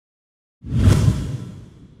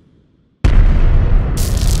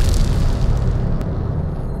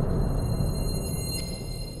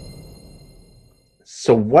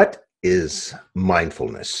So what is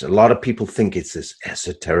mindfulness? A lot of people think it's this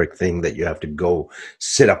esoteric thing that you have to go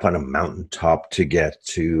sit up on a mountaintop to get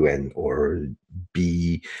to, and or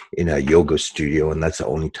be in a yoga studio, and that's the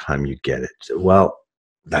only time you get it. Well,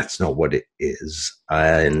 that's not what it is.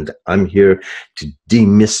 And I'm here to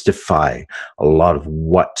demystify a lot of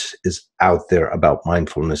what is out there about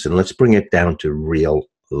mindfulness, and let's bring it down to real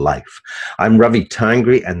life. I'm Ravi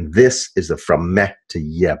Tangri, and this is the From Meh to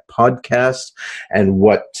Yeah podcast. And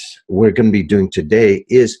what we're going to be doing today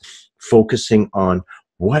is focusing on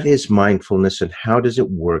what is mindfulness and how does it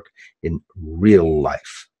work in real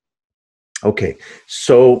life. Okay,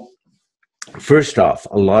 so first off,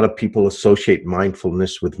 a lot of people associate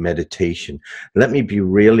mindfulness with meditation. Let me be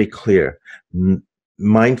really clear.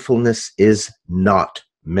 Mindfulness is not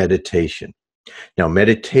meditation. Now,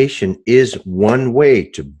 meditation is one way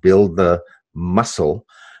to build the muscle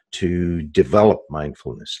to develop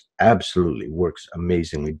mindfulness. Absolutely works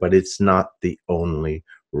amazingly, but it's not the only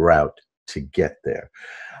route to get there.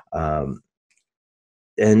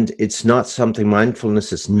 And it's not something,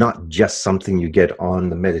 mindfulness is not just something you get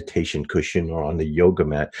on the meditation cushion or on the yoga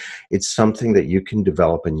mat. It's something that you can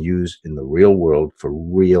develop and use in the real world for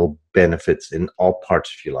real benefits in all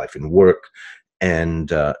parts of your life, in work,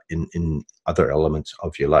 and in other elements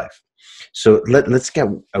of your life. So let's get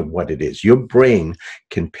at what it is. Your brain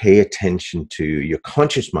can pay attention to, your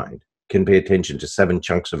conscious mind can pay attention to 7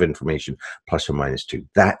 chunks of information, plus or minus 2.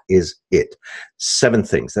 That is it. 7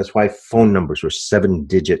 things. That's why phone numbers were 7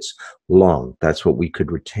 digits long. That's what we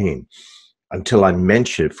could retain. Until I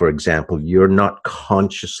mention, for example, you're not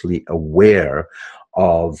consciously aware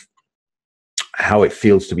of how it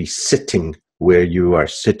feels to be sitting where you are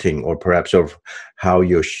sitting, or perhaps of how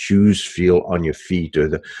your shoes feel on your feet, or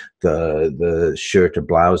the shirt or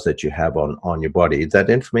blouse that you have on your body.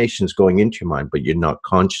 That information is going into your mind, but you're not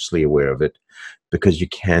consciously aware of it because you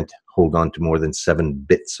can't hold on to more than 7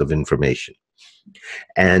 bits of information.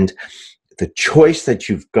 And the choice that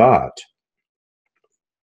you've got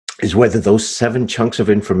is whether those 7 chunks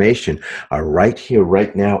of information are right here,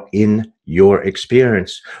 right now in your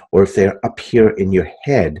experience, or if they're up here in your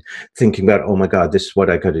head thinking about, oh my God, this is what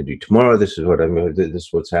I got to do tomorrow. This is what I'm going to do. This is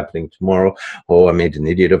what's happening tomorrow. Oh, I made an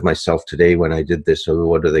idiot of myself today when I did this. Oh,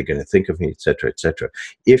 what are they going to think of me, etc., etc.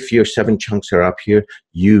 If your 7 chunks are up here,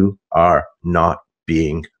 you are not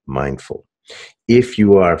being mindful. If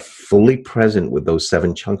you are fully present with those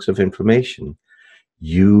 7 chunks of information,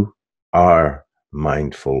 you are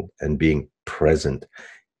mindful and being present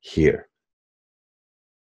here.